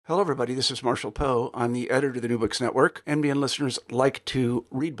Hello, everybody. This is Marshall Poe. I'm the editor of the New Books Network. NBN listeners like to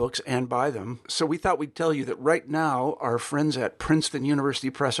read books and buy them. So we thought we'd tell you that right now, our friends at Princeton University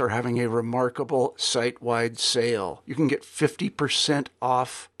Press are having a remarkable site-wide sale. You can get 50%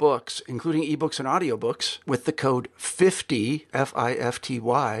 off books, including ebooks and audiobooks, with the code 50,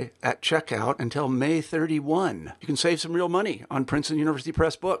 F-I-F-T-Y, at checkout until May 31. You can save some real money on Princeton University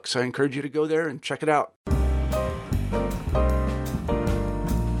Press books. I encourage you to go there and check it out.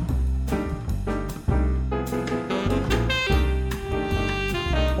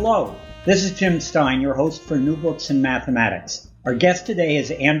 Hello, this is Jim Stein, your host for New Books in Mathematics. Our guest today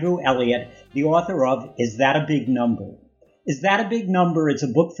is Andrew Elliott, the author of Is That a Big Number? Is That a Big Number is a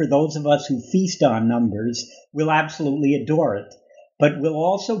book for those of us who feast on numbers. We'll absolutely adore it, but we'll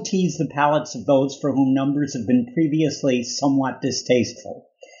also tease the palates of those for whom numbers have been previously somewhat distasteful.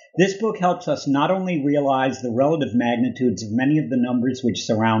 This book helps us not only realize the relative magnitudes of many of the numbers which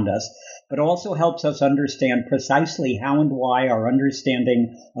surround us, but also helps us understand precisely how and why our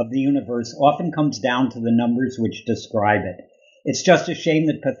understanding of the universe often comes down to the numbers which describe it. It's just a shame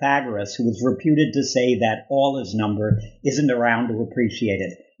that Pythagoras, who was reputed to say that all is number, isn't around to appreciate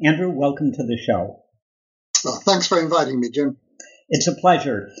it. Andrew, welcome to the show. Well, thanks for inviting me, Jim. It's a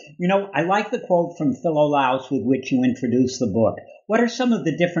pleasure. You know, I like the quote from Philolaus with which you introduced the book. What are some of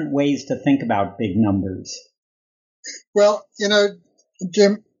the different ways to think about big numbers? Well,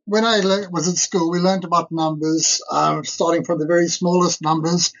 Jim, when I was at school, we learned about numbers, starting from the very smallest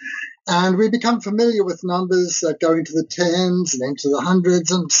numbers, and we become familiar with numbers that go into the tens and into the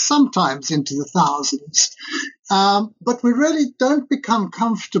hundreds and sometimes into the thousands. But we really don't become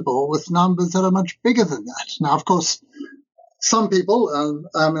comfortable with numbers that are much bigger than that. Now, of course, some people,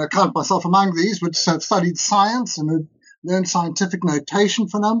 I count myself among these, would have studied science and would learn scientific notation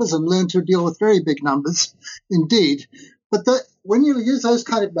for numbers and learn to deal with very big numbers indeed. But when you use those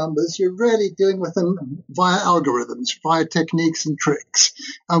kind of numbers, you're really dealing with them via algorithms, via techniques and tricks.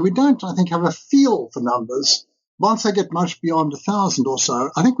 And we don't, I think, have a feel for numbers. Once they get much beyond 1,000 or so,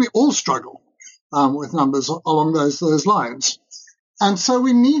 I think we all struggle with numbers along those lines. And so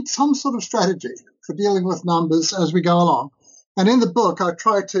we need some sort of strategy for dealing with numbers as we go along. And in the book, I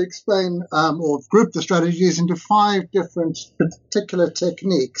try to explain or group the strategies into 5 different particular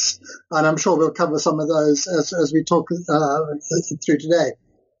techniques. And I'm sure we'll cover some of those as we talk through today.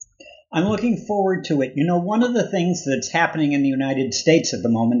 I'm looking forward to it. You know, one of the things that's happening in the United States at the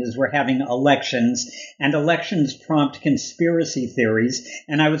moment is we're having elections, and elections prompt conspiracy theories.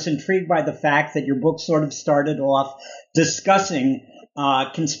 And I was intrigued by the fact that your book sort of started off discussing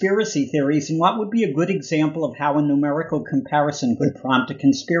conspiracy theories, and what would be a good example of how a numerical comparison could prompt a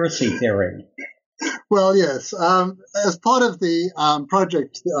conspiracy theory? Well, yes. As part of the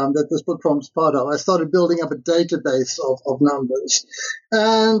project that this book forms part of, I started building up a database of numbers.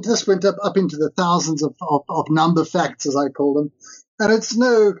 And this went up into the thousands of number facts, as I call them. And it's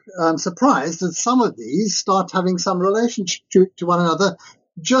no surprise that some of these start having some relationship to one another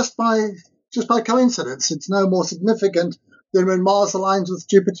just by coincidence. It's no more significant than when Mars aligns with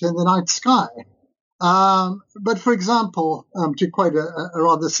Jupiter in the night sky. But for example, to quote a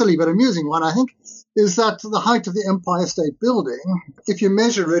rather silly but amusing one, I think, is that the height of the Empire State Building, if you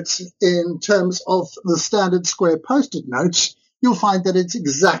measure it in terms of the standard square Post-it notes, you'll find that it's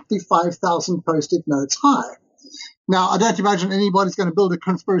exactly 5,000 Post-it notes high. Now, I don't imagine anybody's going to build a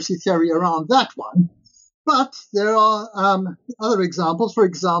conspiracy theory around that one, but there are other examples. For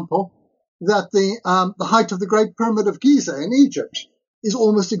example, that the height of the Great Pyramid of Giza in Egypt is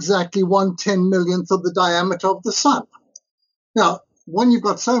almost exactly 1/10,000,000th of the diameter of the sun. Now, when you've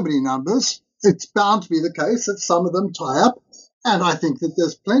got so many numbers, it's bound to be the case that some of them tie up, and I think that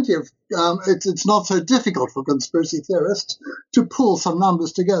there's plenty of it's not so difficult for conspiracy theorists to pull some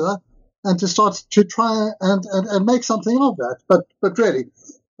numbers together and to start to try and make something of that. But really,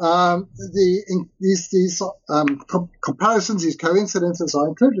 these comparisons, these coincidences are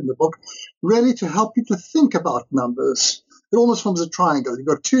included in the book, really to help you to think about numbers. It almost forms a triangle. You've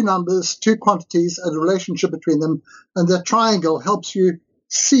got 2 numbers, 2 quantities, and a relationship between them, and that triangle helps you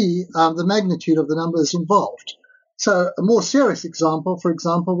see the magnitude of the numbers involved. So a more serious example, for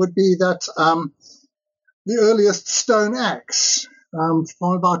example, would be that the earliest stone axe from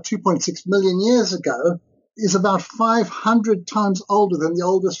about 2.6 million years ago is about 500 times older than the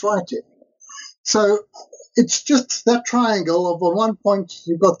oldest writing. So it's just that triangle of, on one point,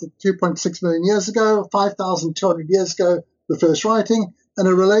 you've got the 2.6 million years ago, 5,200 years ago, the first writing, and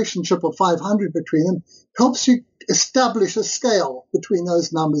a relationship of 500 between them helps you establish a scale between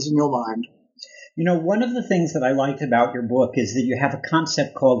those numbers in your mind. You know, one of the things that I liked about your book is that you have a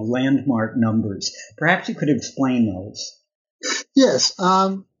concept called landmark numbers. Perhaps you could explain those. Yes.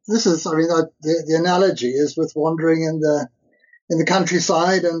 this is, the analogy is with wandering in the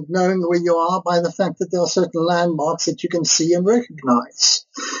countryside and knowing where you are by the fact that there are certain landmarks that you can see and recognize.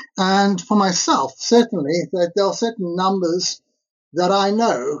 And for myself, certainly, that there are certain numbers that I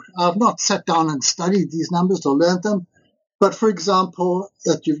know. I've not sat down and studied these numbers or learned them, but for example,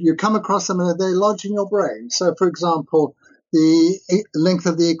 that you come across them and they lodge in your brain. So, for example, the length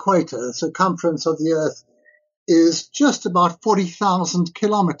of the equator, the circumference of the Earth, is just about 40,000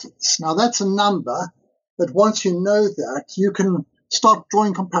 kilometers. Now, that's a number that once you know that, you can start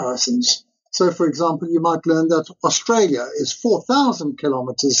drawing comparisons. So, for example, you might learn that Australia is 4,000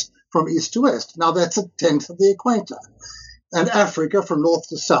 kilometers from east to west. Now, that's a tenth of the equator. And Africa, from north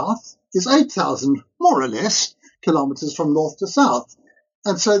to south, is 8,000, more or less, kilometers from north to south.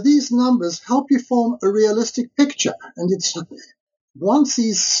 And so these numbers help you form a realistic picture. And once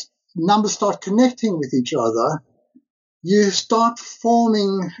these numbers start connecting with each other, you start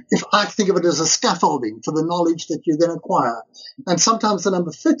forming, if I think of it as a scaffolding for the knowledge that you then acquire. And sometimes the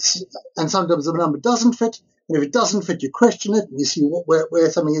number fits, and sometimes the number doesn't fit. And if it doesn't fit, you question it, and you see where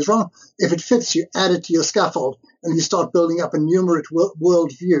something is wrong. If it fits, you add it to your scaffold, and you start building up a numerate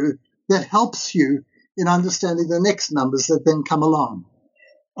worldview that helps you in understanding the next numbers that then come along.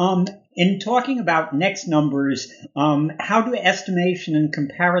 In talking about next numbers, how do estimation and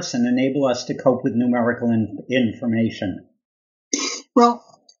comparison enable us to cope with numerical information? Well,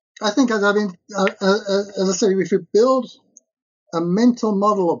 I think, as I said, if you build a mental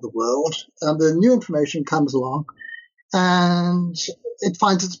model of the world, the new information comes along and it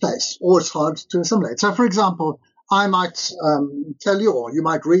finds its place, or it's hard to assimilate. So, for example, I might tell you, or you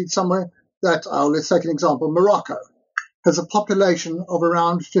might read somewhere that, let's take an example, Morocco has a population of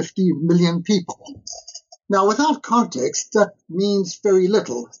around 50 million people. Now, without context, that means very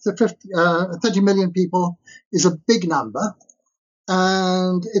little. 30 million people is a big number,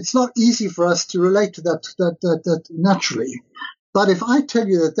 and it's not easy for us to relate to that naturally. But if I tell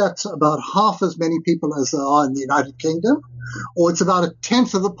you that that's about half as many people as there are in the United Kingdom, or it's about a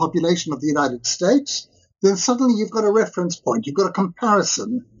tenth of the population of the United States, then suddenly you've got a reference point, you've got a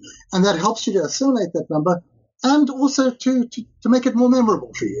comparison, and that helps you to assimilate that number and also to make it more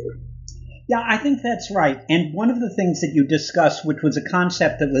memorable for you. Yeah, I think that's right. And one of the things that you discussed, which was a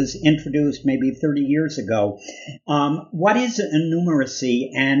concept that was introduced maybe 30 years ago, what is a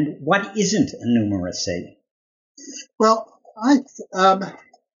numeracy and what isn't a numeracy? Well,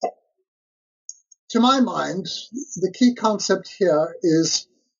 to my mind, the key concept here is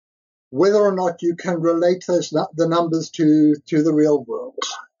whether or not you can relate the numbers to the real world.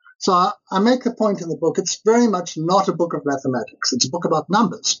 So I make the point in the book, it's very much not a book of mathematics. It's a book about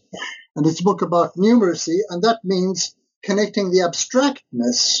numbers, and it's a book about numeracy, and that means connecting the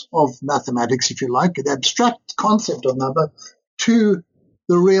abstractness of mathematics, if you like, the abstract concept of number, to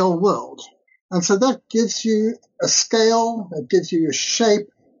the real world. And so that gives you a scale, it gives you a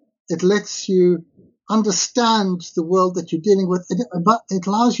shape, it lets you understand the world that you're dealing with, but it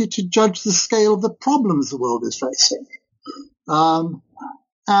allows you to judge the scale of the problems the world is facing.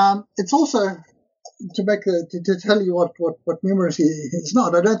 It's also to tell you what numeracy is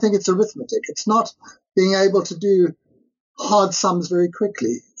not. I don't think it's arithmetic. It's not being able to do hard sums very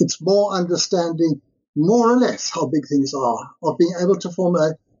quickly. It's more understanding more or less how big things are, of being able to form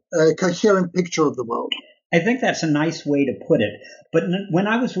a coherent picture of the world. I think that's a nice way to put it. But when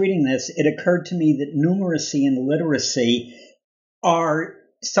I was reading this, it occurred to me that numeracy and literacy are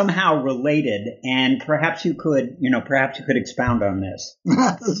somehow related, and perhaps you could expound on this.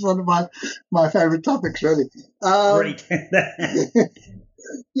 That's one of my favorite topics, really. Great.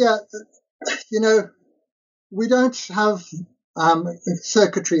 Yeah, we don't have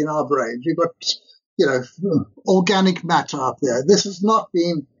circuitry in our brains. We've got, organic matter up there. This has not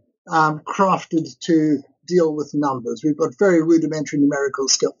been crafted to deal with numbers. We've got very rudimentary numerical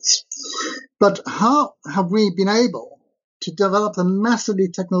skills. But how have we been able to develop the massively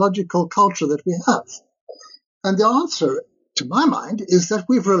technological culture that we have? And the answer, to my mind, is that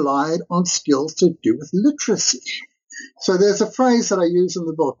we've relied on skills to do with literacy. So there's a phrase that I use in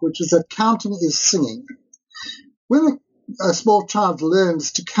the book, which is that counting is singing. When a small child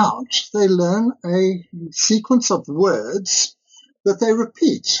learns to count, they learn a sequence of words that they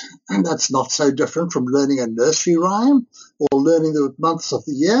repeat. And that's not so different from learning a nursery rhyme or learning the months of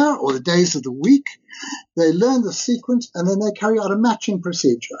the year or the days of the week. They learn the sequence and then they carry out a matching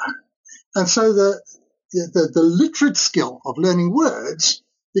procedure. And so the literate skill of learning words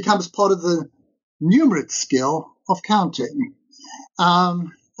becomes part of the numerate skill of counting.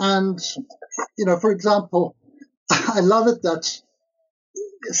 For example, I love it that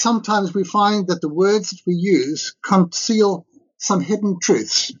sometimes we find that the words that we use conceal some hidden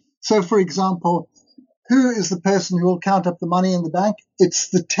truths. So, for example, who is the person who will count up the money in the bank? It's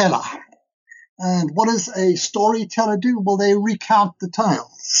the teller. And what does a storyteller do? Well, they recount the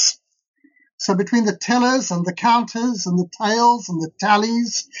tales. So between the tellers and the counters and the tales and the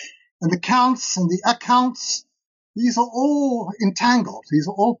tallies and the counts and the accounts, these are all entangled. These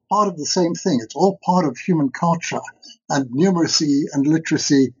are all part of the same thing. It's all part of human culture. And numeracy and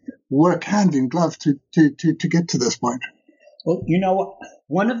literacy work hand in glove to get to this point. Well,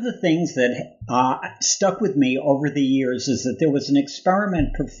 one of the things that stuck with me over the years is that there was an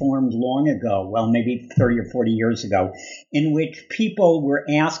experiment performed long ago, well, maybe 30 or 40 years ago, in which people were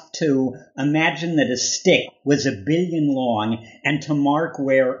asked to imagine that a stick was 1 billion long and to mark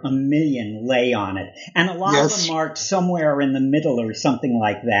where 1 million lay on it. And a lot of them marked somewhere in the middle or something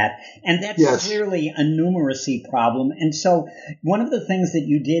like that. And that's clearly a numeracy problem. And so one of the things that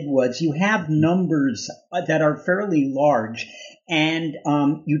you did was you have numbers that are fairly large. And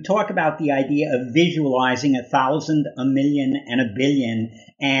you talk about the idea of visualizing 1,000, 1 million, and 1 billion.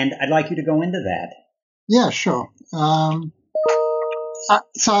 And I'd like you to go into that. Yeah, sure.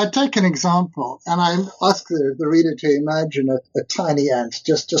 So I take an example, and I ask the reader to imagine a tiny ant,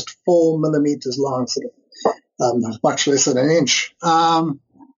 just 4 millimeters long, sort of, much less than an inch. And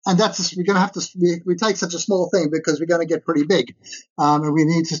we're going to have to, we take such a small thing because we're going to get pretty big, and we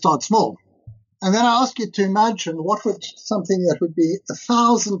need to start small. And then I ask you to imagine what would something that would be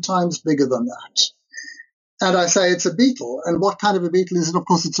 1,000 times bigger than that. And I say it's a beetle. And what kind of a beetle is it? Of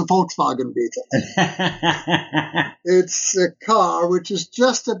course, it's a Volkswagen Beetle. It's a car which is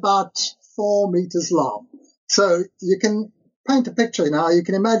just about 4 meters long. So you can paint a picture now. You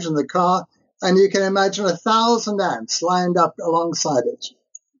can imagine the car, and you can imagine 1,000 ants lined up alongside it.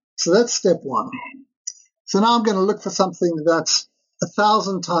 So that's step one. So now I'm going to look for something that's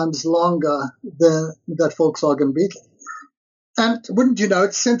 1,000 times longer than that Volkswagen Beetle. And wouldn't you know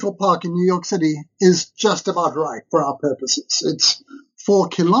it, Central Park in New York City is just about right for our purposes. It's 4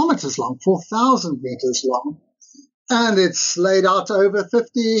 kilometers long, 4,000 meters long, and it's laid out over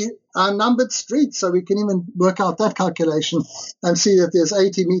 50 numbered streets. So we can even work out that calculation and see that there's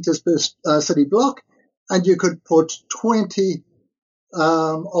 80 meters per city block, and you could put 20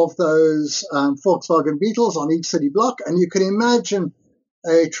 of those Volkswagen Beetles on each city block, and you can imagine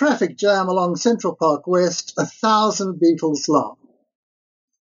a traffic jam along Central Park West, 1,000 Beetles long.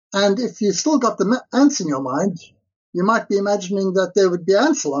 And if you've still got the ants in your mind, you might be imagining that there would be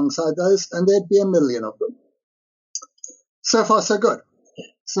ants alongside those, and there'd be 1 million of them. So far, so good.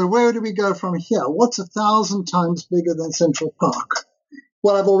 So where do we go from here? What's 1,000 times bigger than Central Park?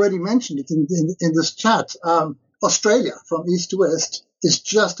 Well, I've already mentioned it in this chat. Australia, from east to west, is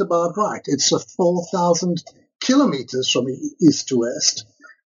just about right. It's 4,000 kilometers from east to west.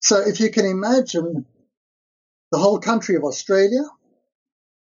 So if you can imagine the whole country of Australia,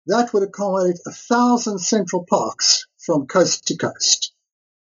 that would accommodate 1,000 Central Parks from coast to coast.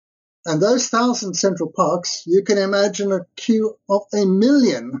 And those 1,000 Central Parks, you can imagine a queue of 1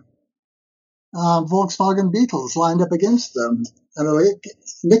 million Volkswagen Beetles lined up against them. And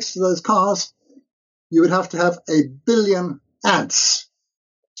next to those cars, you would have to have 1 billion ants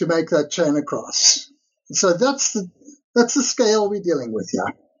to make that chain across. So that's the scale we're dealing with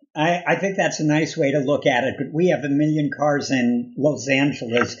here. I think that's a nice way to look at it. But we have 1 million cars in Los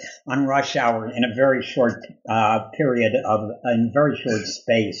Angeles on rush hour in a very short period in very short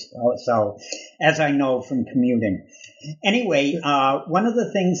space. So, as I know from commuting. Anyway, one of the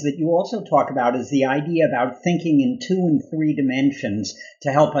things that you also talk about is the idea about thinking in 2 and 3 dimensions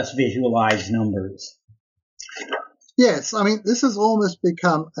to help us visualize numbers. Yes, I mean, this has almost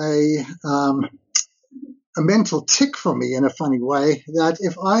become a mental tick for me in a funny way, that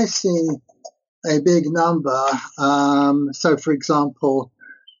if I see a big number, so for example,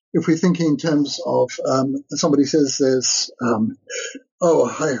 if we're thinking in terms of somebody says there's,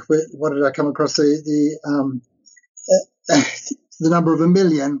 what did I come across? The number of 1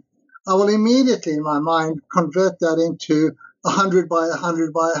 million, I will immediately in my mind convert that into 100 by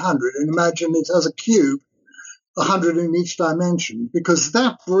 100 by 100 and imagine it as a cube, 100 in each dimension, because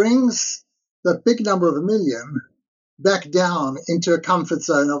that brings that big number of 1 million back down into a comfort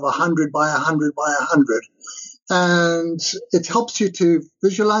zone of 100 by 100 by 100. And it helps you to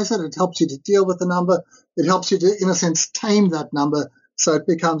visualize it. It helps you to deal with the number. It helps you to, in a sense, tame that number so it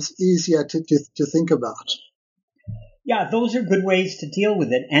becomes easier to think about. Yeah, those are good ways to deal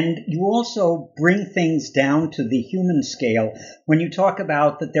with it. And you also bring things down to the human scale when you talk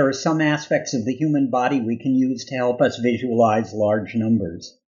about that there are some aspects of the human body we can use to help us visualize large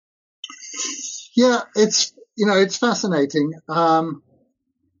numbers. Yeah, it's fascinating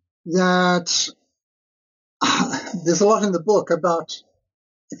that there's a lot in the book about,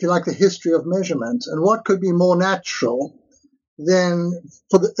 if you like, the history of measurement and what could be more natural than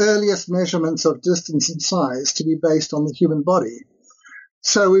for the earliest measurements of distance and size to be based on the human body.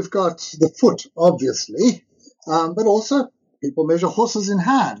 So we've got the foot, obviously, but also people measure horses in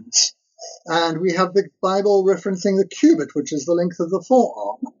hands. And we have the Bible referencing the cubit, which is the length of the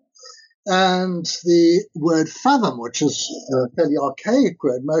forearm. And the word fathom, which is a fairly archaic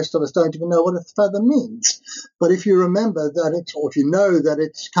word. Most of us don't even know what a fathom means. But if you remember that it, or if you know that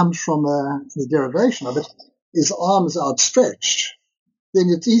it comes from the derivation of it, is arms outstretched, then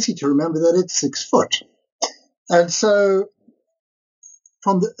it's easy to remember that it's 6 foot. And so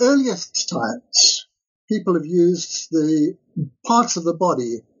from the earliest times, people have used the parts of the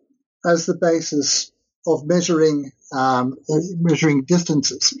body as the basis of measuring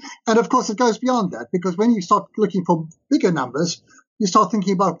distances. And of course, it goes beyond that, because when you start looking for bigger numbers, you start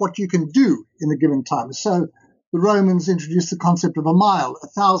thinking about what you can do in a given time. So the Romans introduced the concept of a mile,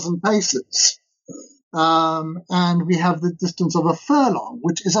 1,000 paces. And we have the distance of a furlong,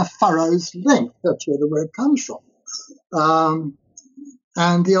 which is a furrow's length. That's where the word comes from.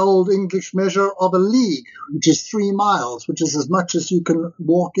 And the old English measure of a league, which is 3 miles, which is as much as you can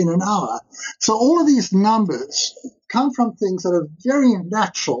walk in an hour. So all of these numbers come from things that are very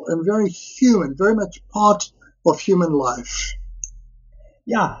natural and very human, very much part of human life.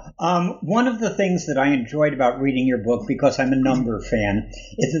 Yeah. One of the things that I enjoyed about reading your book, because I'm a number fan,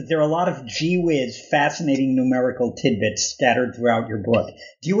 is that there are a lot of gee-whiz, fascinating numerical tidbits scattered throughout your book.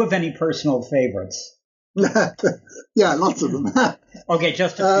 Do you have any personal favorites? Yeah, lots of them. Okay,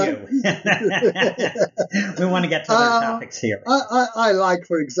 just a few. We want to get to other topics here. I like,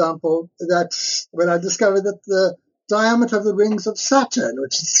 for example, that when I discovered that the diameter of the rings of Saturn,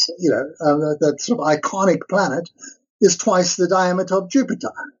 which is, that sort of iconic planet, is twice the diameter of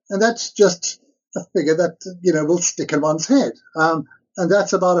Jupiter. And that's just a figure that, will stick in one's head. And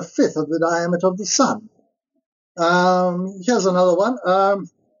that's about a fifth of the diameter of the sun. Here's another one.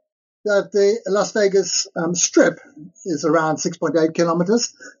 That the Las Vegas Strip is around 6.8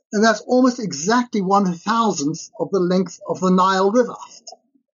 kilometers, and that's almost exactly 1,000th of the length of the Nile River.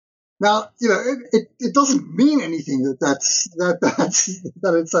 Now, it doesn't mean anything that it's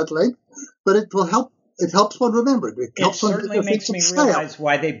that length, but it will help. It helps one remember it. It certainly makes me realize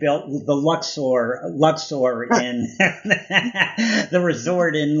why they built the Luxor in the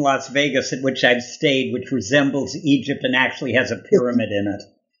resort in Las Vegas at which I've stayed, which resembles Egypt and actually has a pyramid in it.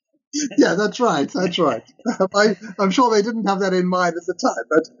 Yeah, that's right. I'm sure they didn't have that in mind at the time,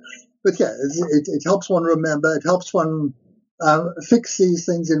 but yeah, it helps one remember. It helps one fix these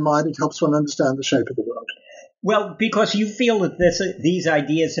things in mind. It helps one understand the shape of the world. Well, because you feel that these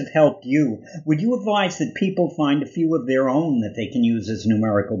ideas have helped you, would you advise that people find a few of their own that they can use as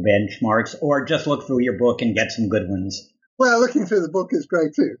numerical benchmarks, or just look through your book and get some good ones? Well, looking through the book is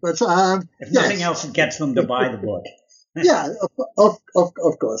great too. But if nothing else, it gets them to buy the book. Yeah, of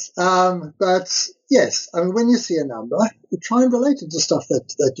course. But yes, I mean, when you see a number, you try and relate it to stuff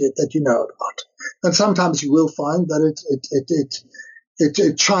that you know about, and sometimes you will find that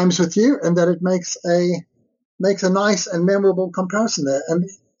it chimes with you, and that it makes a nice and memorable comparison there. And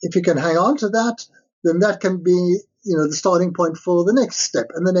if you can hang on to that, then that can be the starting point for the next step,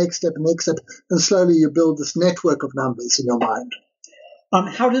 and the next step, and the next step, and slowly you build this network of numbers in your mind.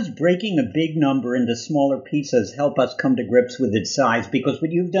 How does breaking a big number into smaller pieces help us come to grips with its size? Because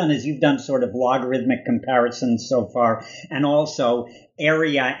what you've done is you've done sort of logarithmic comparisons so far, and also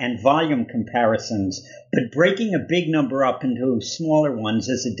area and volume comparisons. But breaking a big number up into smaller ones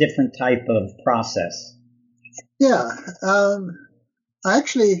is a different type of process. Yeah. I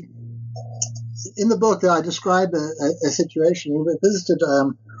actually, in the book, I describe a situation. We visited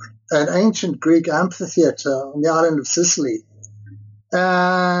an ancient Greek amphitheater on the island of Sicily.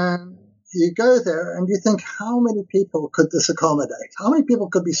 And you go there and you think, how many people could this accommodate? How many people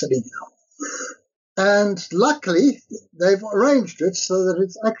could be sitting here? And luckily, they've arranged it so that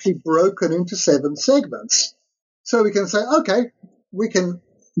it's actually broken into 7 segments. So we can say, okay, we can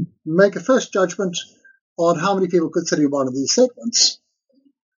make a first judgment on how many people could sit in one of these segments.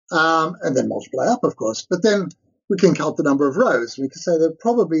 And then multiply up, of course. But then we can count the number of rows. We can say there are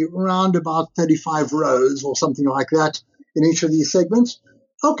probably around about 35 rows or something like that in each of these segments.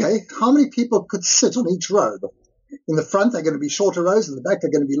 Okay, how many people could sit on each row? In the front, they're going to be shorter rows. In the back,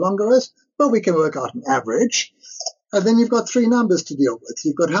 they're going to be longer rows. But we can work out an average. And then you've got 3 numbers to deal with.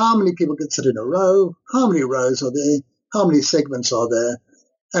 You've got how many people could sit in a row, how many rows are there, how many segments are there.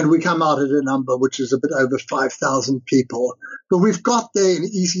 And we come out at a number which is a bit over 5,000 people. But we've got there in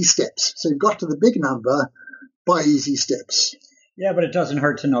easy steps. So you've got to the big number by easy steps. Yeah, but it doesn't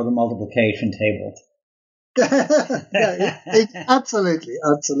hurt to know the multiplication table. Absolutely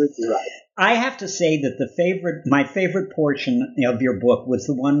right. I have to say that my favorite portion of your book was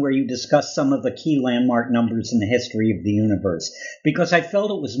the one where you discuss some of the key landmark numbers in the history of the universe, because I felt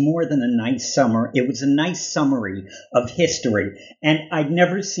it was more than a nice summary. It was a nice summary of history, and I'd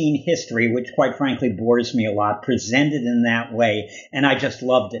never seen history, which quite frankly bores me a lot, presented in that way, and I just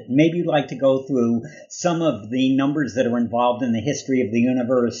loved it. Maybe you'd like to go through some of the numbers that are involved in the history of the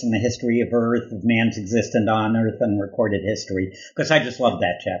universe and the history of Earth, of man's existence on Earth and recorded history, because I just love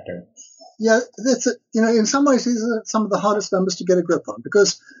that chapter. Yeah, in some ways, these are some of the hardest numbers to get a grip on,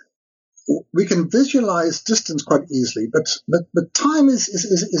 because we can visualize distance quite easily, but time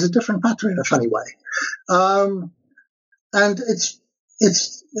is a different matter in a funny way. And it's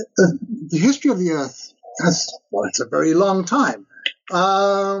the history of the Earth it's a very long time.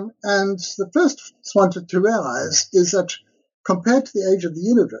 And the first one to realize is that compared to the age of the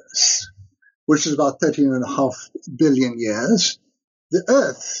universe, which is about 13.5 billion years, the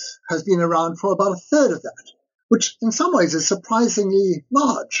Earth has been around for about a third of that, which in some ways is surprisingly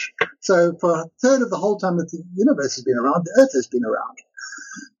large. So for a third of the whole time that the universe has been around, the Earth has been around.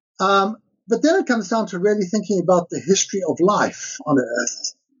 But then it comes down to really thinking about the history of life on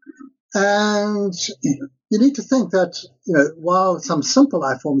Earth. And you need to think that, while some simple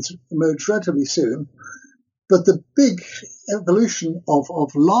life forms emerged relatively soon, but the big evolution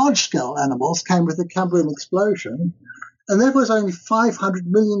of large-scale animals came with the Cambrian explosion, and that was only 500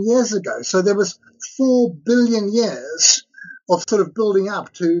 million years ago. So there was 4 billion years of sort of building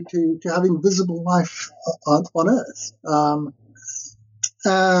up to having visible life on Earth.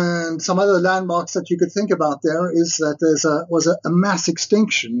 And some other landmarks that you could think about there is that there was a mass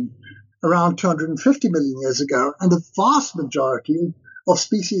extinction around 250 million years ago, and the vast majority of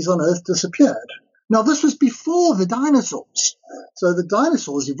species on Earth disappeared. Now, this was before the dinosaurs. So the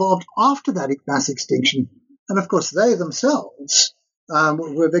dinosaurs evolved after that mass extinction. And, of course, they themselves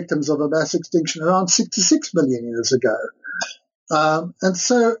were victims of a mass extinction around 66 million years ago. And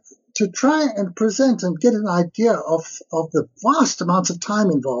so to try and present and get an idea of the vast amounts of time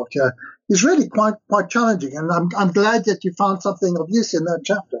involved here is really quite challenging. And I'm glad that you found something of use in that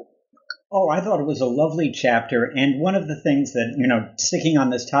chapter. Oh, I thought it was a lovely chapter. And one of the things that, sticking on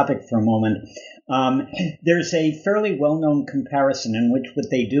this topic for a moment, there's a fairly well-known comparison in which what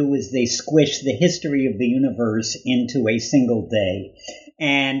they do is they squish the history of the universe into a single day.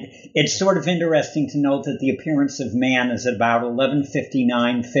 And it's sort of interesting to note that the appearance of man is at about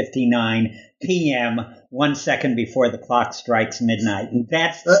 11:59 p.m., 1 second before the clock strikes midnight. And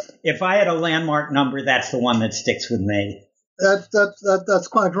if I had a landmark number, that's the one that sticks with me. That's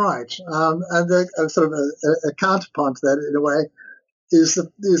quite right. And sort of a counterpart to that, in a way, is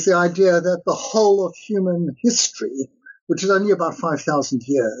the idea that the whole of human history, which is only about 5,000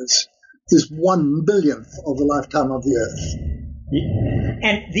 years, is 1/billionth of the lifetime of the Earth.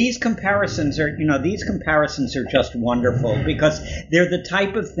 And these comparisons are just wonderful, because they're the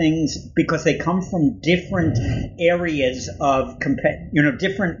type of things, because they come from different areas of,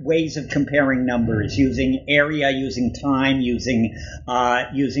 different ways of comparing numbers, using area, using time, using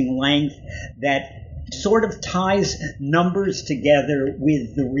length, that sort of ties numbers together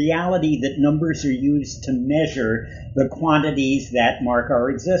with the reality that numbers are used to measure the quantities that mark our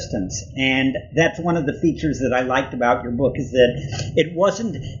existence. And that's one of the features that I liked about your book, is that it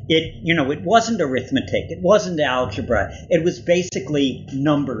wasn't arithmetic, it wasn't algebra, it was basically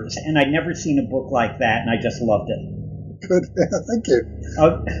numbers. And I'd never seen a book like that, and I just loved it. Good. Thank you.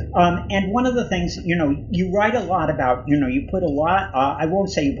 And one of the things, you write a lot about, you put a lot, I won't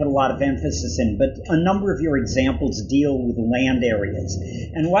say you put a lot of emphasis in, but a number of your examples deal with land areas.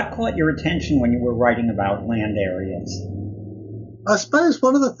 And what caught your attention when you were writing about land areas? I suppose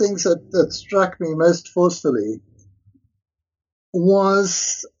one of the things that struck me most forcefully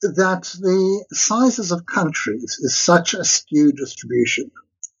was that the sizes of countries is such a skewed distribution.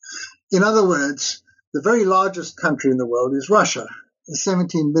 In other words, the very largest country in the world is Russia,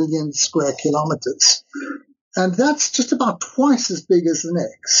 17 million square kilometers. And that's just about twice as big as the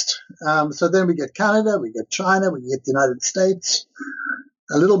next. So then we get Canada, we get China, we get the United States.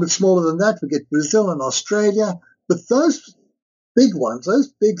 A little bit smaller than that, we get Brazil and Australia. But those big ones, those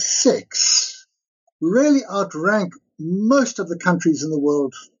big six, really outrank most of the countries in the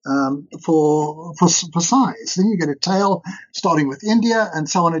world for size. Then you get a tail starting with India, and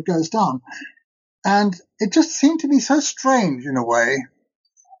so on it goes down. And it just seemed to be so strange in a way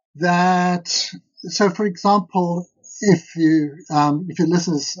that, so for example, if your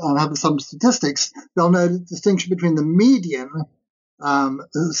listeners have some statistics, they'll know the distinction between the median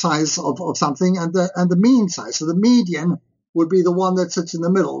size of something and the mean size. So the median would be the one that sits in the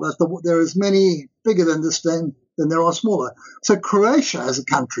middle. There is many bigger than this than there are smaller. So Croatia as a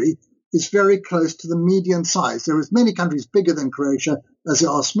country is very close to the median size. There is many countries bigger than Croatia as there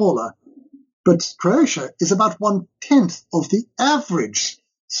are smaller. But Croatia is about 1/10 of the average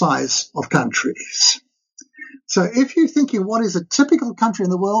size of countries. So if you're thinking what is a typical country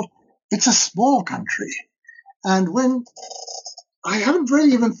in the world, it's a small country. And when I haven't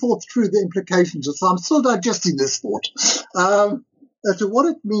really even thought through the implications of, so I'm still digesting this thought, as to what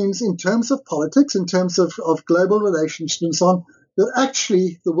it means in terms of politics, in terms of global relations and so on, that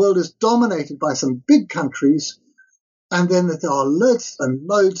actually the world is dominated by some big countries, and then that there are loads and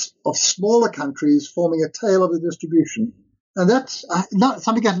loads of smaller countries forming a tail of the distribution. And that's not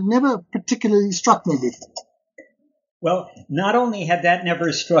something that never particularly struck me before. Well, not only had that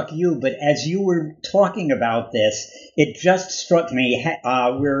never struck you, but as you were talking about this, it just struck me.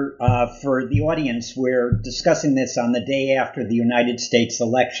 For the audience, we're discussing this on the day after the United States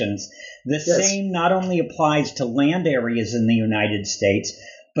elections. The same not only applies to land areas in the United States,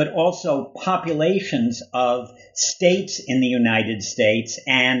 but also populations of states in the United States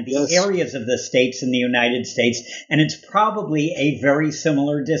and the areas of the states in the United States. And it's probably a very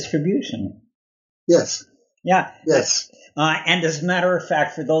similar distribution. Yes. Yeah. Yes. And as a matter of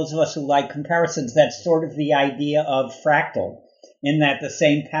fact, for those of us who like comparisons, that's sort of the idea of fractal, in that the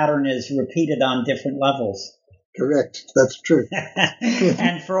same pattern is repeated on different levels. Correct. That's true.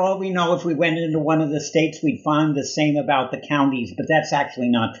 And for all we know, if we went into one of the states, we'd find the same about the counties, but that's actually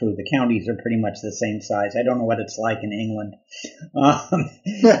not true. The counties are pretty much the same size. I don't know what it's like in England.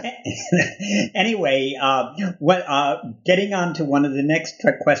 Anyway, getting on to one of the next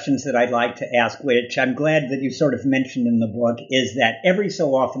questions that I'd like to ask, which I'm glad that you sort of mentioned in the book, is that every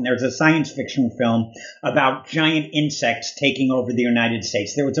so often there's a science fiction film about giant insects taking over the United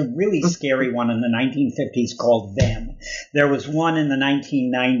States. There was a really scary one in the 1950s called Them. There was one in the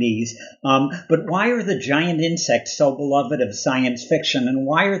 1990s. But why are the giant insects so beloved of science fiction, and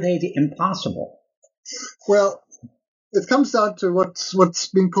why are they impossible? Well, it comes down to what's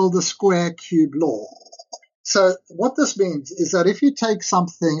been called the square cube law. So what this means is that if you take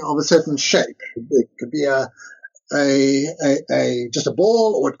something of a certain shape, it could be just a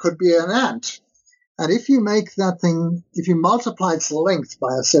ball, or it could be an ant, and if you make that thing, if you multiply its length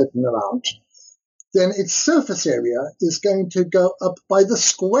by a certain amount, then its surface area is going to go up by the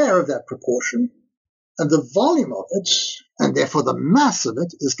square of that proportion, and the volume of it, and therefore the mass of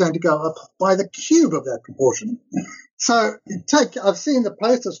it, is going to go up by the cube of that proportion. So I've seen the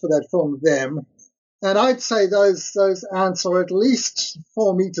posters for that film, Them, and I'd say those ants are at least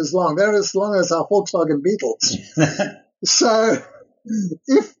 4 meters long. They're as long as our Volkswagen Beetles. So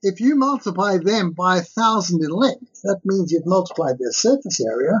if you multiply them by 1,000 in length, that means you've multiplied their surface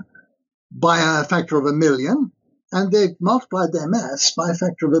area by a factor of 1 million, and they've multiplied their mass by a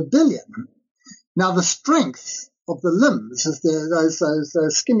factor of 1 billion. Now, the strength of the limbs,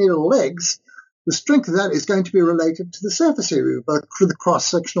 those skinny little legs, the strength of that is going to be related to the surface area, but to the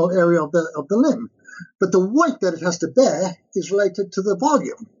cross-sectional area of the limb. But the weight that it has to bear is related to the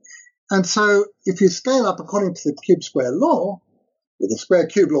volume. And so if you scale up according to the cube-square law, or the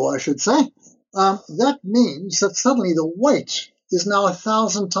square-cube law, I should say, that means that suddenly the weight is now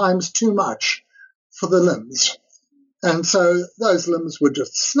 1,000 times too much for the limbs. And so those limbs would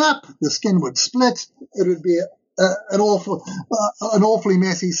just snap, the skin would split, it would be an awfully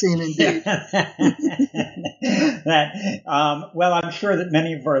messy scene indeed. Well, I'm sure that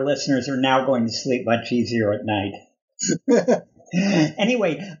many of our listeners are now going to sleep much easier at night.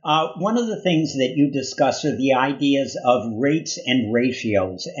 Anyway, one of the things that you discuss are the ideas of rates and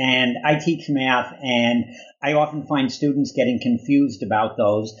ratios. And I teach math, and I often find students getting confused about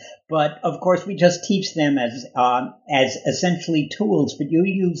those. But, of course, we just teach them as essentially tools, but you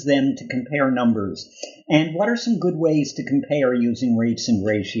use them to compare numbers. And what are some good ways to compare using rates and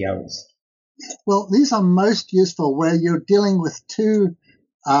ratios? Well, these are most useful where you're dealing with two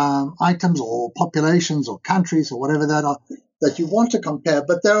items or populations or countries or whatever that you want to compare,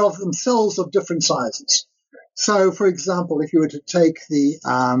 but they're of themselves of different sizes. So, for example, if you were to take the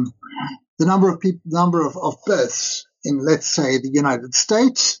number of births in, let's say, the United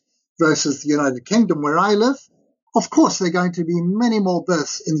States versus the United Kingdom, where I live, of course there are going to be many more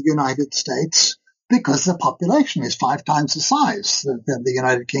births in the United States because the population is 5 times the size than the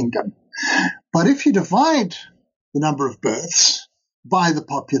United Kingdom. But if you divide the number of births by the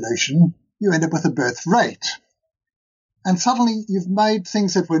population, you end up with a birth rate. And suddenly you've made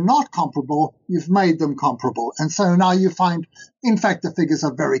things that were not comparable, you've made them comparable. And so now you find, in fact, the figures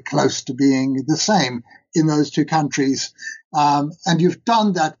are very close to being the same in those two countries. And you've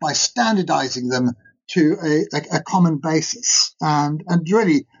done that by standardizing them to a common basis. And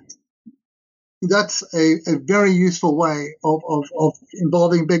really, that's a very useful way of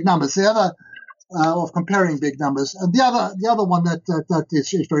involving big numbers. The other, of comparing big numbers. And the other one that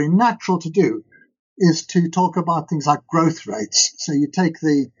is very natural to do is to talk about things like growth rates. So you take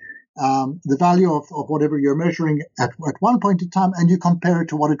the value of whatever you're measuring at one point in time, and you compare it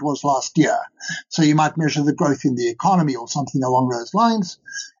to what it was last year. So you might measure the growth in the economy or something along those lines,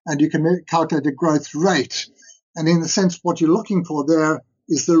 and you can calculate a growth rate. And in a sense, what you're looking for there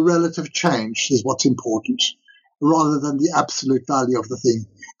is the relative change is what's important, rather than the absolute value of the thing.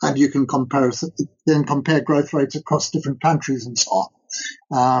 And you can compare growth rates across different countries and so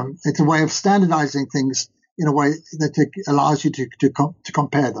on. It's a way of standardizing things in a way that allows you to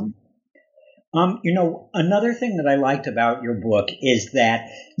compare them. Another thing that I liked about your book is that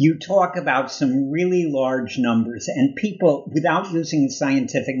you talk about some really large numbers, and people, without using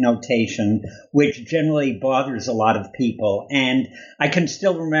scientific notation, which generally bothers a lot of people. And I can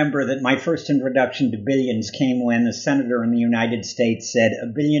still remember that my first introduction to billions came when a senator in the United States said, "A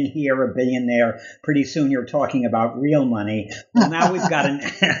billion here, a billion there. Pretty soon you're talking about real money." Well, now we've got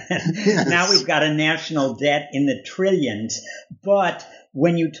now we've got a national debt in the trillions, but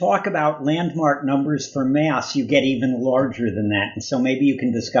when you talk about landmark numbers for mass, you get even larger than that. And so maybe you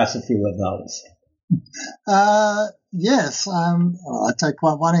can discuss a few of those. Yes. I'll take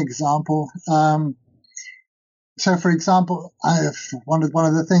one example. So, for example, one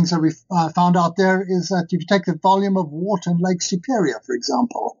of the things that we found out there is that if you take the volume of water in Lake Superior, for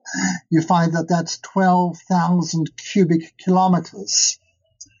example, you find that that's 12,000 cubic kilometers.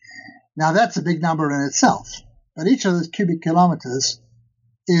 Now, that's a big number in itself. But each of those cubic kilometers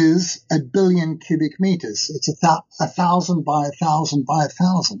is a billion cubic meters. It's 1,000 by 1,000 by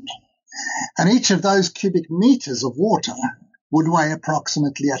 1,000. And each of those cubic meters of water would weigh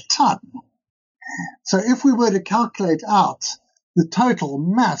approximately a ton. So if we were to calculate out the total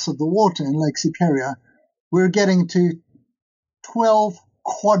mass of the water in Lake Superior, we're getting to 12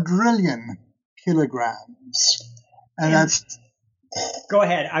 quadrillion kilograms. And that's... Go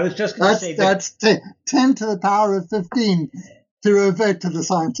ahead. I was just going to say that... That's 10 to the power of 15 to revert to the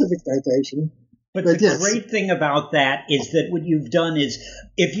scientific notation. But the great thing about that is that what you've done is,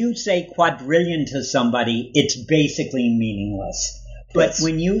 if you say quadrillion to somebody, it's basically meaningless. But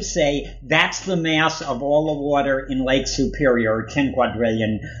when you say that's the mass of all the water in Lake Superior, 10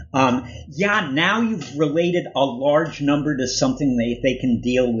 quadrillion, now you've related a large number to something they can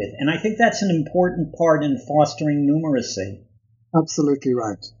deal with. And I think that's an important part in fostering numeracy. Absolutely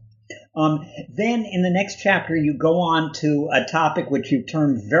right. Then in the next chapter, you go on to a topic which you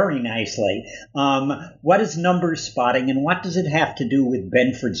termed very nicely. What is number spotting, and what does it have to do with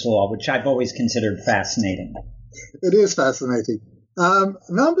Benford's Law, which I've always considered fascinating? It is fascinating.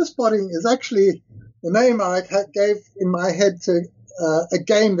 Number spotting is actually the name I gave in my head to a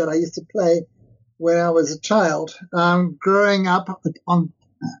game that I used to play when I was a child. Growing up on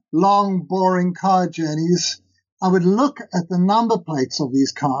long, boring car journeys, I would look at the number plates of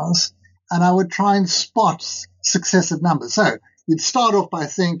these cars, and I would try and spot successive numbers. So you'd start off by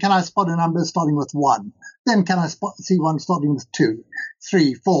saying, can I spot a number starting with 1? Then can I see one starting with 2,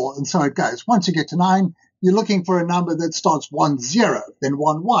 3, 4, and so it goes. Once you get to 9, you're looking for a number that starts 1, 0, then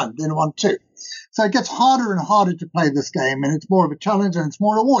 1, 1, then 1, 2. So it gets harder and harder to play this game, and it's more of a challenge, and it's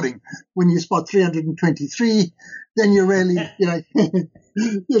more rewarding. When you spot 323, then you really,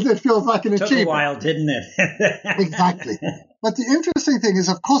 it feels like an achievement. Took a while, didn't it? Exactly. But the interesting thing is,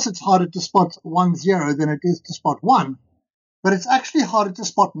 of course, it's harder to spot 1, 0 than it is to spot 1, but it's actually harder to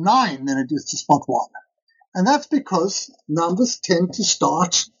spot 9 than it is to spot 1. And that's because numbers tend to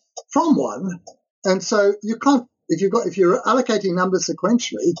start from 1. And so you can't, if you're allocating numbers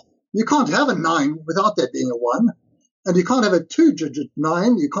sequentially, you can't have a 9 without there being a 1. And you can't have a 2-digit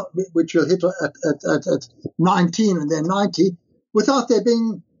 9, which you'll hit at 19 and then 90, without there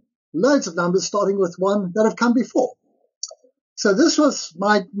being loads of numbers starting with 1 that have come before. So this was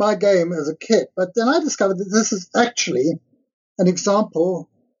my game as a kid. But then I discovered that this is actually an example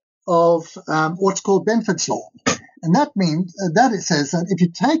of what's called Benford's Law. And that means that it says that if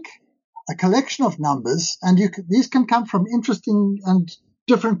you take a collection of numbers, and these can come from interesting and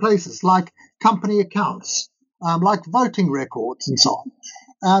different places, like company accounts, like voting records and so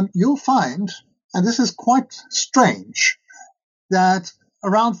on, you'll find, and this is quite strange, that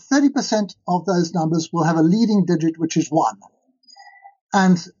around 30% of those numbers will have a leading digit, which is 1.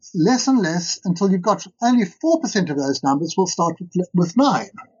 And less until you've got only 4% of those numbers will start with 9.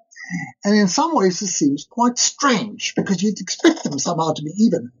 And in some ways, this seems quite strange because you'd expect them somehow to be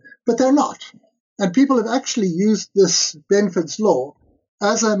even, but they're not. And people have actually used this Benford's Law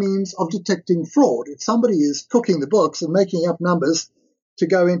as a means of detecting fraud. If somebody is cooking the books and making up numbers to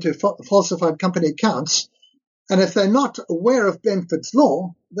go into falsified company accounts, and if they're not aware of Benford's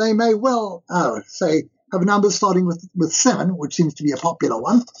law, they may well, say, have numbers starting with 7, which seems to be a popular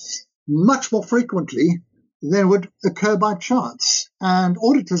one, much more frequently than would occur by chance. And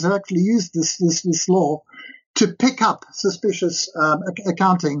auditors have actually used this law to pick up suspicious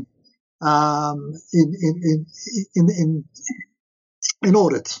accounting in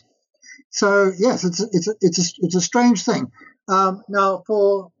audits. So yes, it's a strange thing. Now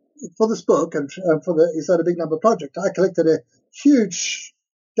for this book and for the Is That a Big Number project, I collected a huge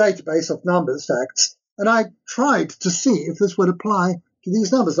database of numbers, facts, and I tried to see if this would apply to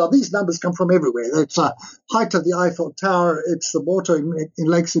these numbers. Now, these numbers come from everywhere. It's height of the Eiffel Tower. It's the water in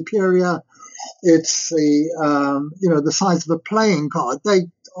Lake Superior. It's the size of a playing card.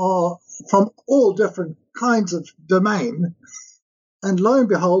 They are from all different kinds of domain. And lo and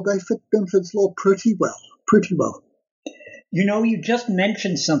behold, they fit Benford's law pretty well. You know, you just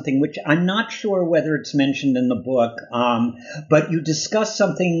mentioned something which I'm not sure whether it's mentioned in the book, but you discussed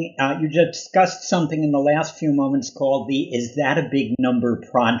something. You discussed something in the last few moments called the "Is That a Big Number"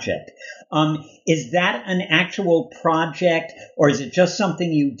 project. Is that an actual project, or is it just something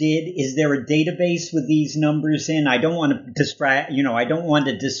you did? Is there a database with these numbers in? I don't want to distract. I don't want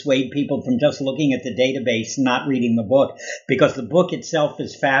to dissuade people from just looking at the database, and not reading the book, because the book itself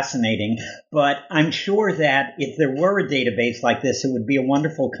is fascinating. But I'm sure that if there were a database like this, it would be a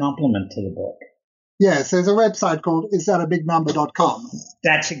wonderful complement to the book. Yes, there's a website called isthatabigNumber.com.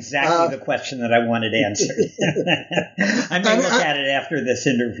 That's exactly the question that I wanted answered. I may look at it after this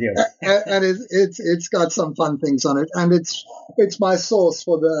interview. And it's got some fun things on it, and it's my source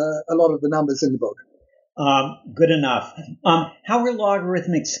for a lot of the numbers in the book. Good enough. How are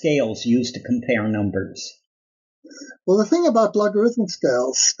logarithmic scales used to compare numbers? Well, the thing about logarithmic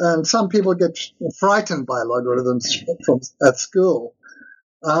scales, and some people get frightened by logarithms at school,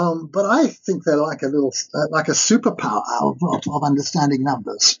 but I think they're like a superpower of understanding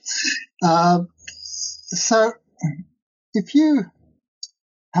numbers. So if you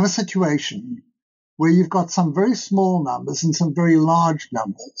have a situation where you've got some very small numbers and some very large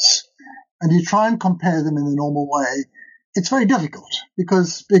numbers, and you try and compare them in the normal way, it's very difficult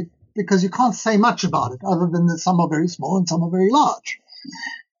because you can't say much about it other than that some are very small and some are very large.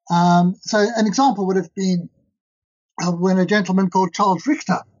 So an example would have been when a gentleman called Charles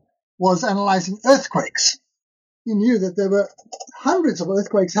Richter was analyzing earthquakes. He knew that there were hundreds of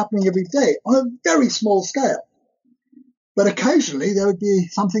earthquakes happening every day on a very small scale. But occasionally there would be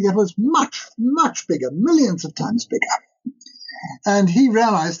something that was much, much bigger, millions of times bigger. And he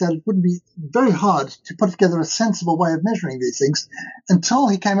realized that it wouldn't be very hard to put together a sensible way of measuring these things until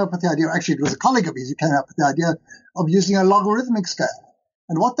he came up with the idea, actually it was a colleague of his who came up with the idea of using a logarithmic scale.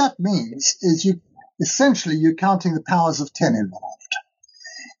 And what that means is you're counting the powers of 10 involved.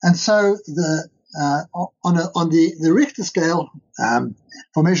 And so on the Richter scale,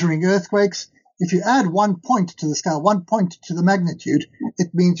 for measuring earthquakes, if you add 1 point to the scale, 1 point to the magnitude,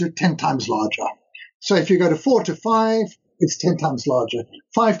 it means you're 10 times larger. So if you go to 4 to 5, it's 10 times larger.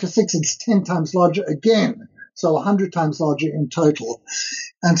 5 to 6, it's 10 times larger again. So 100 times larger in total.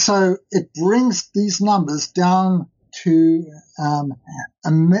 And so it brings these numbers down to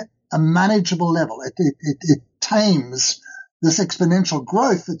a manageable level. It tames this exponential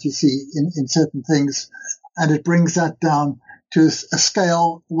growth that you see in certain things, and it brings that down to a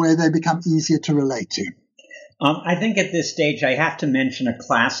scale where they become easier to relate to. I think at this stage I have to mention a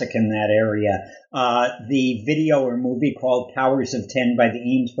classic in that area, the video or movie called Powers of 10 by the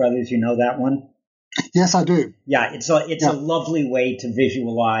Eames brothers. You know that one? Yes, I do. Yeah, it's a lovely way to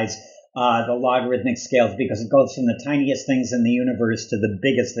visualize the logarithmic scales, because it goes from the tiniest things in the universe to the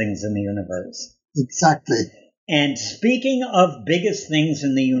biggest things in the universe. Exactly. And speaking of biggest things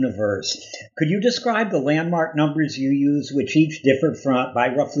in the universe, could you describe the landmark numbers you use, which each differ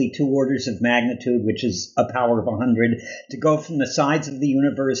by roughly 2 orders of magnitude, which is a power of 100, to go from the size of the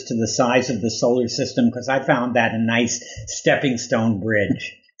universe to the size of the solar system? Because I found that a nice stepping stone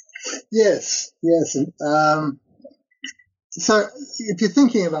bridge. Yes. So if you're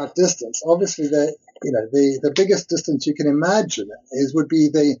thinking about distance, obviously the biggest distance you can imagine would be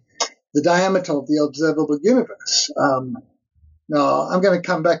the diameter of the observable universe. Now, I'm going to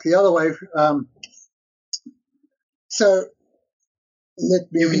come back the other way. So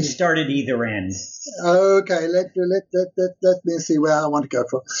let me... You can start at either end. Okay, let me see where I want to go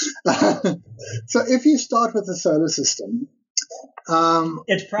from. So if you start with the solar system...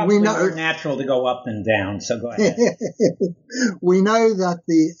 it's probably more natural to go up than down, so go ahead. We know that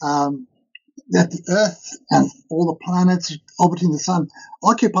that the Earth and all the planets orbiting the sun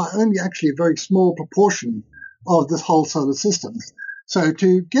occupy only actually a very small proportion of this whole solar system. So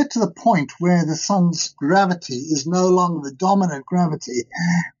to get to the point where the sun's gravity is no longer the dominant gravity,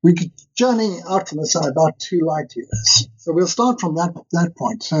 we could journey out from the sun about 2 light years. So we'll start from that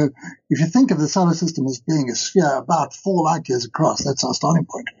point. So if you think of the solar system as being a sphere about 4 light years across, that's our starting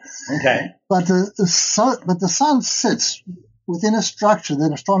point. Okay. But the sun sits within a structure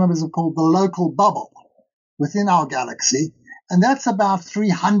that astronomers have called the local bubble within our galaxy, and that's about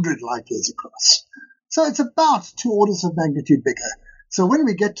 300 light years across. So it's about 2 orders of magnitude bigger. So when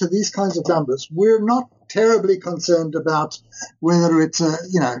we get to these kinds of numbers, we're not terribly concerned about whether it's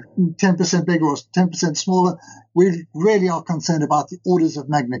 10% bigger or 10% smaller. We really are concerned about the orders of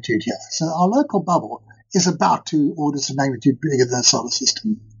magnitude here. So our local bubble is about 2 orders of magnitude bigger than the solar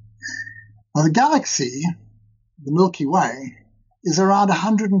system. Now the galaxy, the Milky Way, is around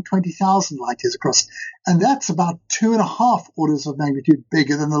 120,000 light years across, and that's about 2.5 orders of magnitude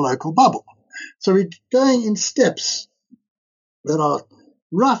bigger than the local bubble. So we're going in steps that are,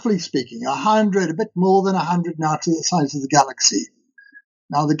 roughly speaking, 100, a bit more than 100 now to the size of the galaxy.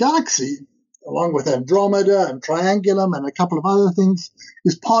 Now, the galaxy, along with Andromeda and Triangulum and a couple of other things,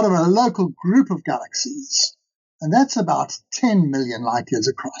 is part of a local group of galaxies, and that's about 10 million light years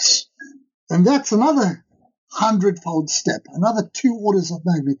across. And that's another 100-fold step, another 2 orders of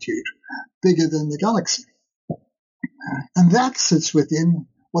magnitude bigger than the galaxy. And that sits within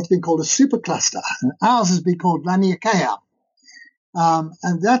what's been called a supercluster. And ours has been called Laniakea.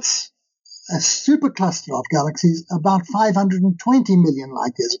 And that's a supercluster of galaxies about 520 million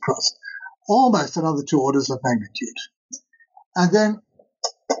light years across, almost another 2 orders of magnitude. And then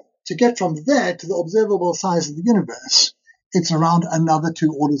to get from there to the observable size of the universe, it's around another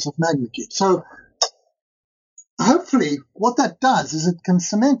 2 orders of magnitude. So hopefully what that does is it can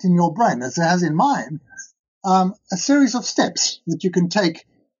cement in your brain, as it has in mine, a series of steps that you can take,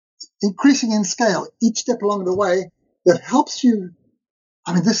 increasing in scale each step along the way, that helps you.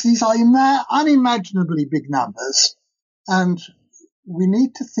 I mean, these are unimaginably big numbers, and we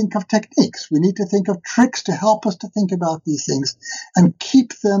need to think of techniques. We need to think of tricks to help us to think about these things and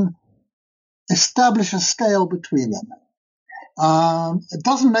keep them, establish a scale between them. It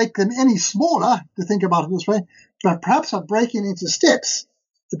doesn't make them any smaller to think about it this way, but perhaps by breaking into steps,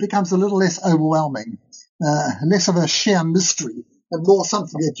 it becomes a little less overwhelming, less of a sheer mystery, and more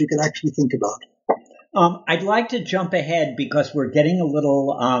something that you can actually think about. I'd like to jump ahead because we're getting a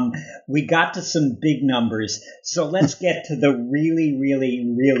little, we got to some big numbers. So let's get to the really,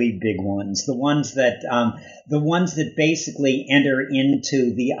 really, really big ones. The ones that basically enter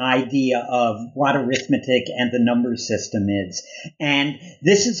into the idea of what arithmetic and the number system is. And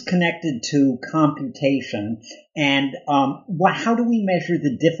this is connected to computation. And how do we measure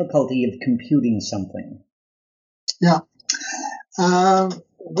the difficulty of computing something? Yeah.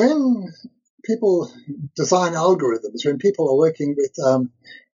 When people design algorithms, when people are working with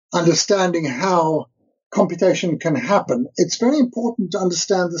understanding how computation can happen, it's very important to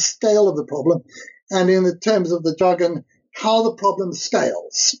understand the scale of the problem and, in the terms of the jargon, how the problem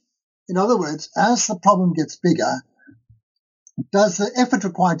scales. In other words, as the problem gets bigger, does the effort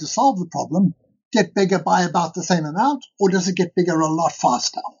required to solve the problem get bigger by about the same amount, or does it get bigger a lot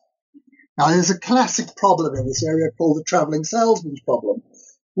faster? Now, there's a classic problem in this area called the traveling salesman's problem,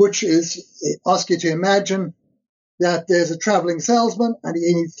 which is ask you to imagine that there's a traveling salesman and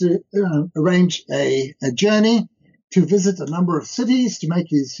he needs to arrange a journey to visit a number of cities to make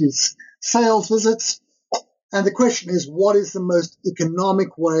his sales visits. And the question is, what is the most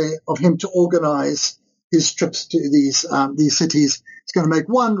economic way of him to organize his trips to these cities? He's going to make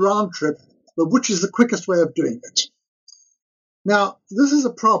one round trip, but which is the quickest way of doing it? Now, this is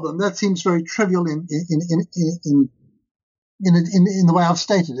a problem that seems very trivial in the way I've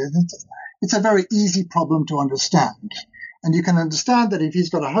stated it. It's a very easy problem to understand. And you can understand that if he's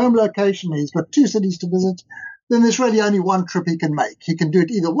got a home location and he's got 2 cities to visit, then there's really only one trip he can make. He can do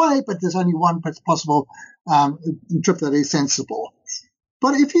it either way, but there's only one possible trip that is sensible.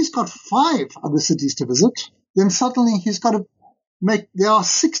 But if he's got 5 other cities to visit, then suddenly he's got to there are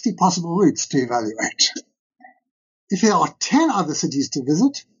 60 possible routes to evaluate. If there are 10 other cities to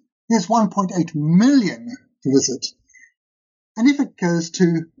visit, there's 1.8 million to visit. And if it goes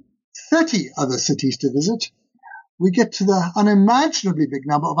to 30 other cities to visit, we get to the unimaginably big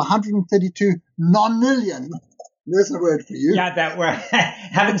number of 132 non-million. There's a word for you. Yeah, that word.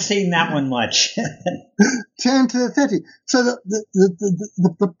 Haven't seen that one much. 10 to the 30. So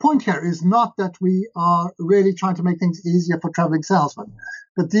the point here is not that we are really trying to make things easier for traveling salesmen,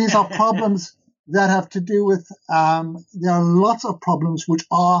 but these are problems that have to do with, there are lots of problems which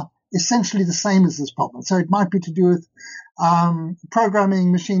are essentially the same as this problem. So it might be to do with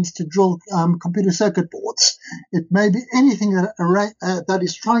programming machines to drill computer circuit boards. It may be anything that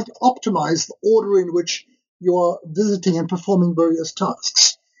is trying to optimize the order in which you are visiting and performing various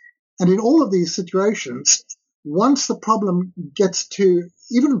tasks. And in all of these situations, once the problem gets to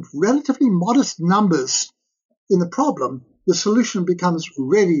even relatively modest numbers in the problem, the solution becomes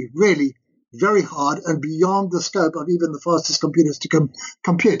really, really very hard and beyond the scope of even the fastest computers to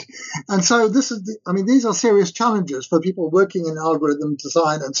compute. And so these are serious challenges for people working in algorithm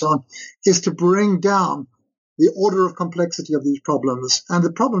design and so on, is to bring down the order of complexity of these problems. And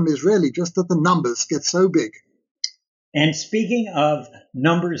the problem is really just that the numbers get so big. And speaking of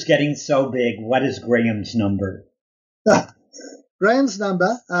numbers getting so big, what is Graham's number? Graham's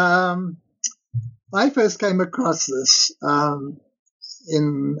number, I first came across this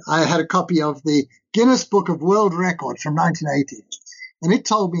I had a copy of the Guinness Book of World Records from 1980, and it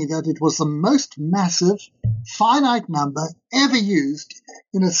told me that it was the most massive finite number ever used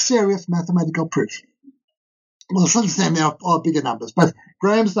in a serious mathematical proof. Well, since then there are bigger numbers, but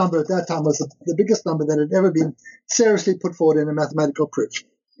Graham's number at that time was the biggest number that had ever been seriously put forward in a mathematical proof.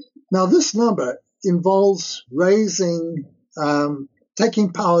 Now, this number involves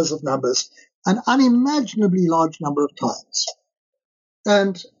taking powers of numbers an unimaginably large number of times.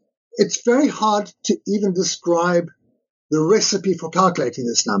 And it's very hard to even describe the recipe for calculating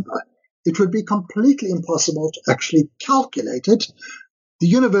this number. It would be completely impossible to actually calculate it. The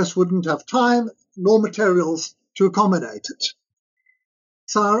universe wouldn't have time nor materials to accommodate it.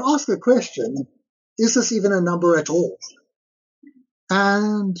 So I asked the question, is this even a number at all?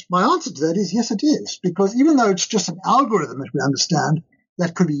 And my answer to that is yes, it is, because even though it's just an algorithm that we understand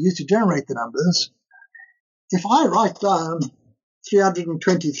that could be used to generate the numbers, if I write down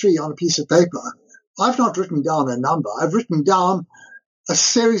 323 on a piece of paper, I've not written down a number. I've written down a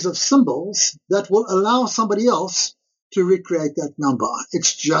series of symbols that will allow somebody else to recreate that number.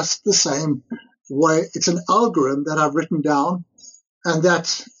 It's just the same way. It's an algorithm that I've written down, and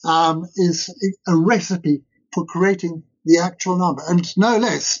that is a recipe for creating the actual number. And no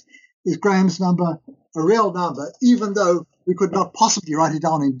less is Graham's number a real number, even though we could not possibly write it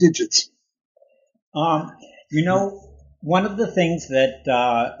down in digits. One of the things that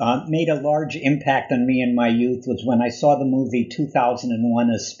made a large impact on me in my youth was when I saw the movie 2001: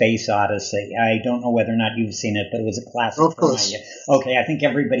 A Space Odyssey. I don't know whether or not you've seen it, but it was a classic. Of course. Okay, I think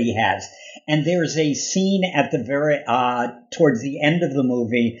everybody has. And there's a scene at the towards the end of the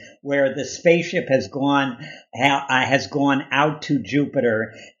movie where the spaceship has gone out to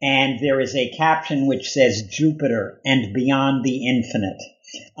Jupiter, and there is a caption which says Jupiter and beyond the infinite.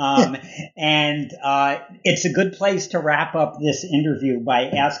 And it's a good place to wrap up this interview by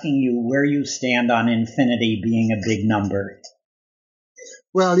asking you where you stand on infinity being a big number.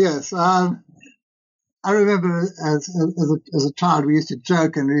 Well, yes. I remember as a child we used to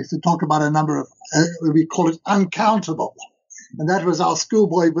joke and we used to talk about a number of, we call it uncountable. And that was our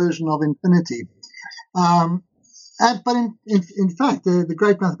schoolboy version of infinity. But in fact, the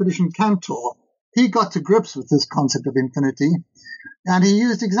great mathematician Cantor, he got to grips with this concept of infinity. And he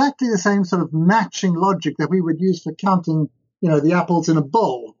used exactly the same sort of matching logic that we would use for counting, the apples in a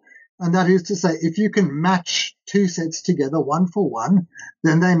bowl. And that is to say, if you can match two sets together, one for one,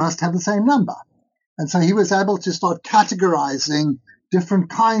 then they must have the same number. And so he was able to start categorizing different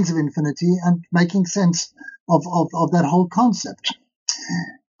kinds of infinity and making sense of that whole concept.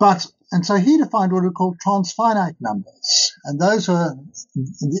 And so he defined what we call transfinite numbers. And those were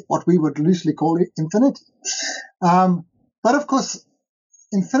what we would loosely call infinity. But of course,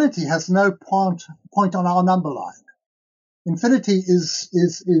 infinity has no point on our number line. Infinity is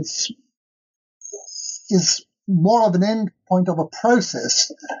more of an end point of a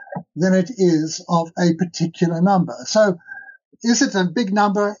process than it is of a particular number. So is it a big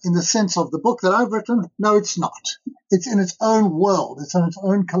number in the sense of the book that I've written? No, it's not. It's in its own world. It's in its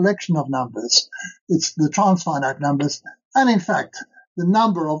own collection of numbers. It's the transfinite numbers. And in fact, the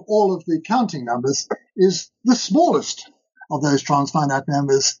number of all of the counting numbers is the smallest of those transfinite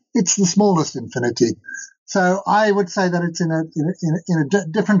numbers. It's the smallest infinity. So I would say that it's in a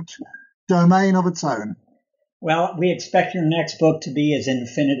different domain of its own. Well, we expect your next book to be Is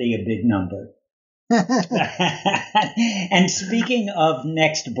Infinity a Big Number? And speaking of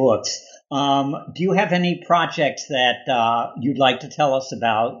next books, do you have any projects that you'd like to tell us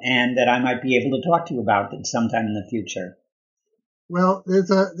about and that I might be able to talk to you about sometime in the future? Well,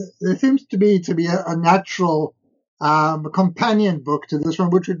 there seems to be a natural companion book to this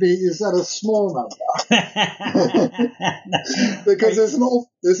one, which would be, is that a small number? Because there's an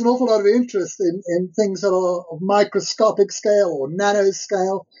awful lot of interest in things that are of microscopic scale or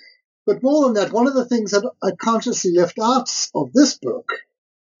nanoscale. But more than that, one of the things that I consciously left out of this book,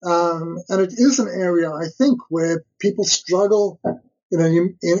 and it is an area, I think, where people struggle in a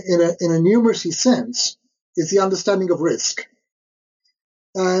numeracy sense, is the understanding of risk.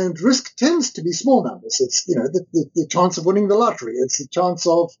 And risk tends to be small numbers. It's, the chance of winning the lottery. It's the chance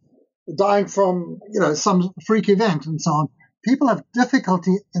of dying from, some freak event and so on. People have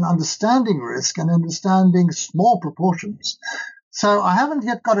difficulty in understanding risk and understanding small proportions. So I haven't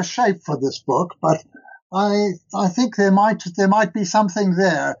yet got a shape for this book, but I think there might be something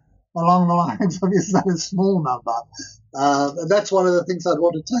there along the lines of, is that a small number? And that's one of the things I'd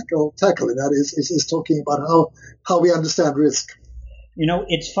want to tackle, and that is talking about how we understand risk.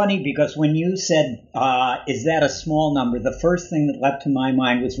 It's funny because when you said, is that a small number, the first thing that leapt to my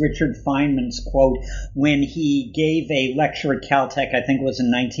mind was Richard Feynman's quote when he gave a lecture at Caltech, I think it was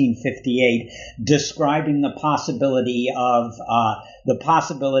in 1958, describing the possibility of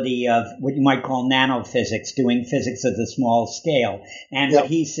what you might call nanophysics, doing physics at a small scale. And what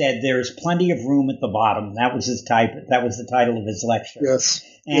he said, there's plenty of room at the bottom. That was the title of his lecture. Yes.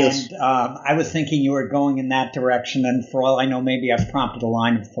 And I was thinking you were going in that direction, and for all I know, maybe I've prompted a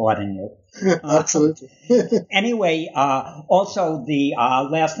line of thought in you. Absolutely. Anyway, also the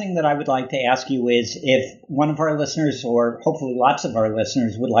last thing that I would like to ask you is if one of our listeners, or hopefully lots of our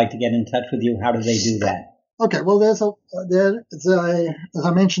listeners, would like to get in touch with you, how do they do that? Okay, well, as I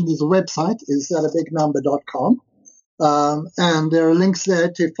mentioned, there's a website, isthatabigNumber.com. And there are links there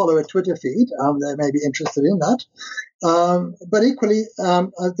to follow a Twitter feed. They may be interested in that. But equally,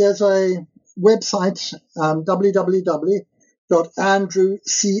 there's a website,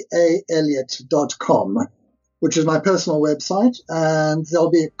 www.andrewcalliott.com, which is my personal website, and there'll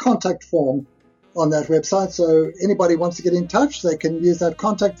be a contact form on that website. So anybody wants to get in touch, they can use that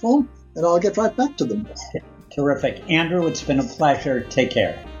contact form, and I'll get right back to them. Terrific. Andrew, it's been a pleasure. Take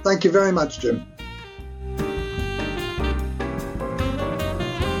care. Thank you very much, Jim.